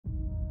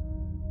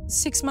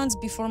6 months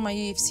before my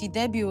UFC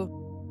debut,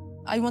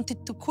 I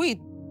wanted to quit.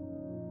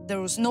 There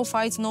was no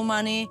fights, no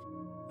money.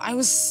 I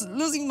was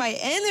losing my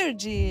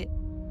energy.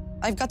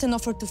 I've got an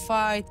offer to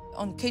fight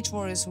on Cage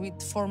Warriors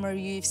with former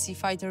UFC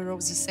fighter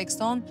Rosie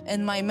Sexton.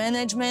 And my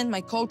management,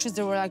 my coaches,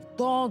 they were like,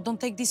 don't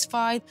take this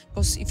fight,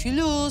 because if you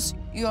lose,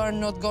 you are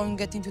not going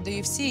to get into the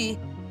UFC.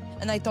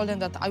 And I told them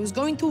that I was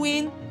going to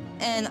win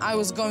and I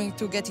was going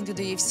to get into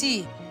the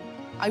UFC.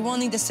 I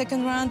won in the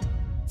second round.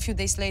 A few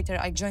days later,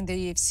 I joined the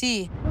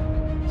UFC.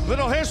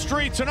 Little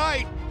history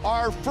tonight,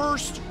 our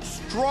first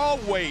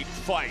strawweight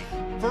fight.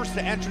 First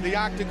to enter the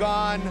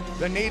octagon,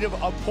 the native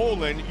of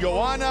Poland,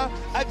 Joanna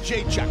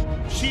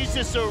Jedrzejczyk. She's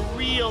just a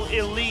real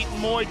elite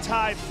Muay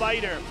Thai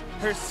fighter.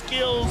 Her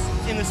skills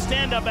in the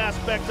stand-up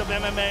aspect of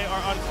MMA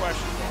are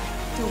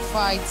unquestionable. 2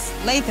 fights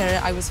later,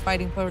 I was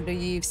fighting for the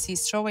UFC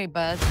strawweight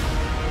belt.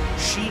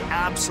 She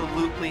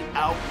absolutely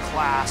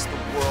outclassed the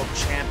world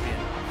champion.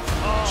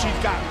 She's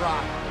got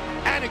rocked.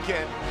 And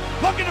again,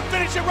 looking to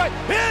finish it right.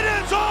 It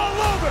is all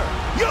over.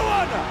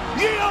 Joanna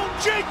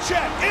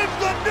Jedrzejczyk is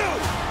the new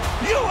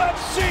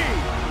UFC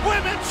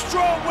Women's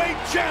Strawweight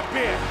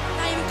Champion.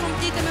 I am a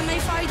complete MMA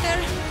fighter.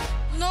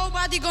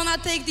 Nobody gonna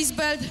take this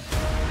belt.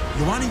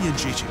 Joanna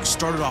Jedrzejczyk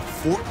started off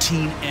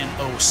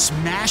 14-0,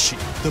 smashing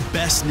the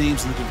best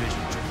names in the division.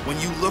 When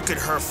you look at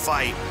her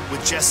fight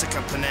with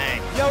Jessica Panay,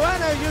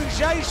 Joanna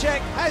Jedrzejczyk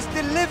has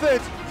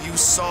delivered. you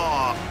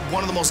saw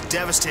one of the most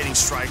devastating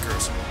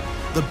strikers.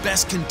 The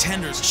best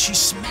contenders, she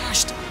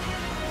smashed them.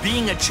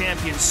 Being a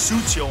champion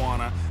suits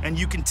Joanna, and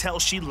you can tell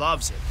she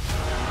loves it.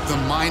 The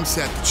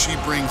mindset that she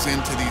brings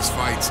into these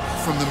fights.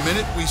 From the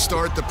minute we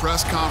start the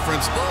press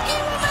conference,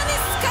 Boogie Woman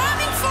is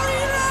coming for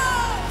you!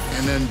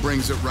 and then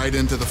brings it right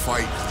into the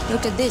fight.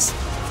 Look at this,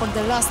 for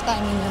the last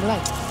time in your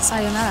life.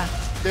 Sayonara.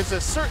 There's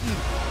a certain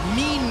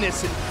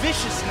meanness and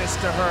viciousness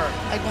to her.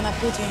 I'm gonna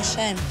put you in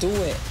shame. Do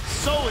it.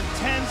 So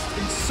intense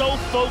and so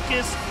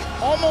focused,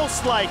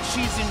 almost like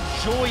she's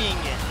enjoying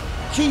it.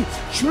 She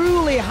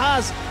truly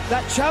has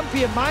that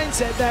champion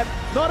mindset that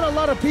not a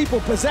lot of people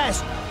possess.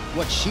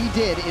 What she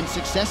did in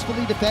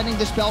successfully defending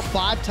this belt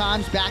 5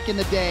 times back in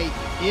the day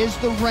is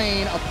the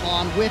reign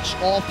upon which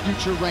all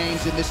future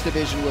reigns in this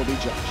division will be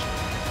judged.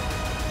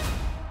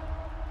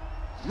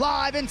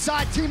 Live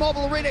inside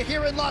T-Mobile Arena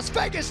here in Las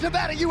Vegas,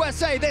 Nevada,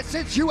 USA. This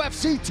is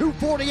UFC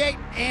 248,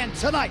 and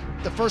tonight,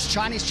 the first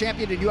Chinese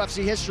champion in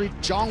UFC history,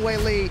 Zhang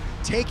Weili,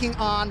 taking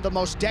on the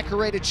most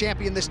decorated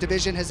champion this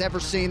division has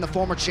ever seen, the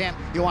former champ,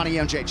 Joanna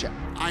Jedrzejczyk.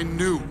 I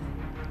knew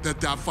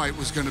that fight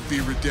was going to be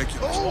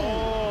ridiculous.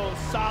 Oh,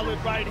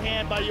 solid right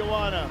hand by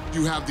Joanna.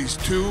 You have these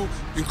 2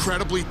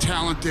 incredibly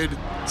talented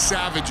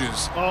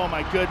savages. Oh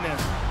my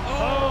goodness.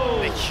 Oh!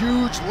 A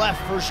huge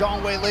left for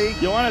Zhang Weili.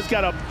 Joanna's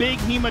got a big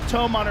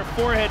hematoma on her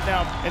forehead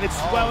now, and it's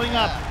swelling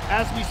up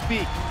as we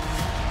speak.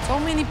 So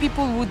many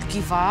people would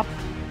give up.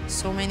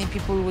 So many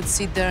people would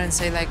sit there and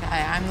say, like,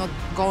 I'm not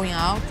going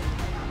out.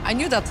 I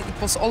knew that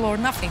it was all or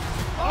nothing.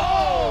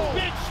 Oh!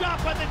 Big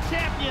shot by the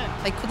champion.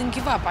 I couldn't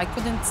give up. I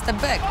couldn't step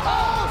back.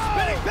 Oh,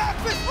 spinning back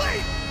fist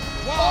lead.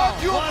 Wow,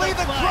 Arguably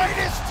the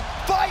greatest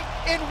fight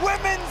in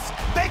women's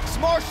mixed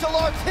martial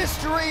arts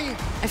history.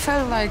 I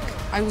felt like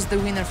I was the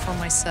winner for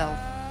myself,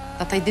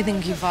 that I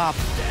didn't give up.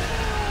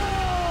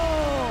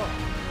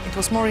 It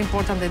was more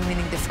important than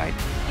winning the fight.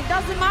 It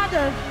doesn't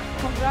matter.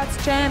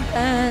 Congrats, champ,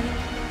 and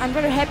I'm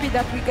very happy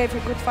that we gave a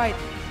good fight.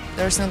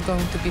 There's not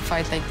going to be a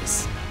fight like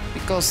this,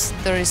 because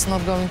there is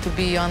not going to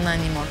be Joanna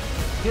anymore.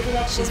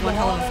 She's one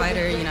hell of a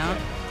fighter, you know,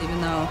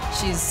 even though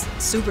she's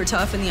super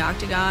tough in the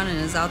octagon and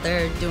is out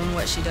there doing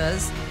what she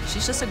does.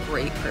 She's just a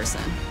great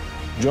person.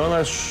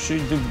 Joanna, she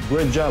did a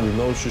great job, you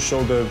know. She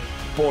showed that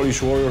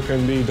Polish warrior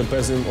can be the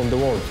best on the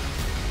world.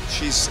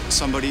 She's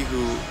somebody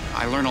who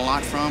I learn a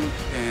lot from,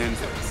 and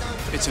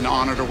it's an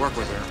honor to work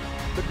with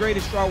her. The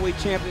greatest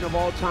strawweight champion of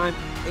all time,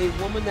 a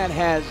woman that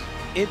has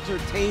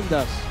entertained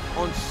us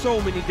on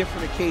so many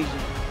different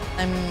occasions.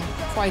 I'm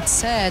quite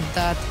sad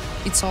that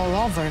it's all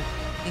over.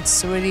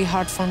 It's really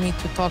hard for me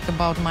to talk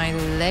about my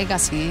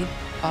legacy,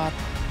 but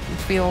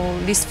it will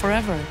last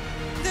forever.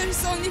 There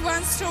is only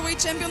one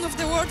strawweight champion of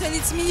the world, and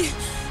it's me,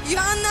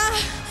 Joanna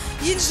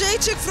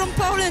Jedrzejczyk from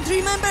Poland.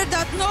 Remember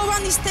that no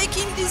one is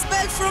taking this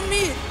belt from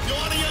me.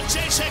 Joanna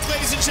Jedrzejczyk,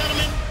 ladies and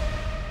gentlemen.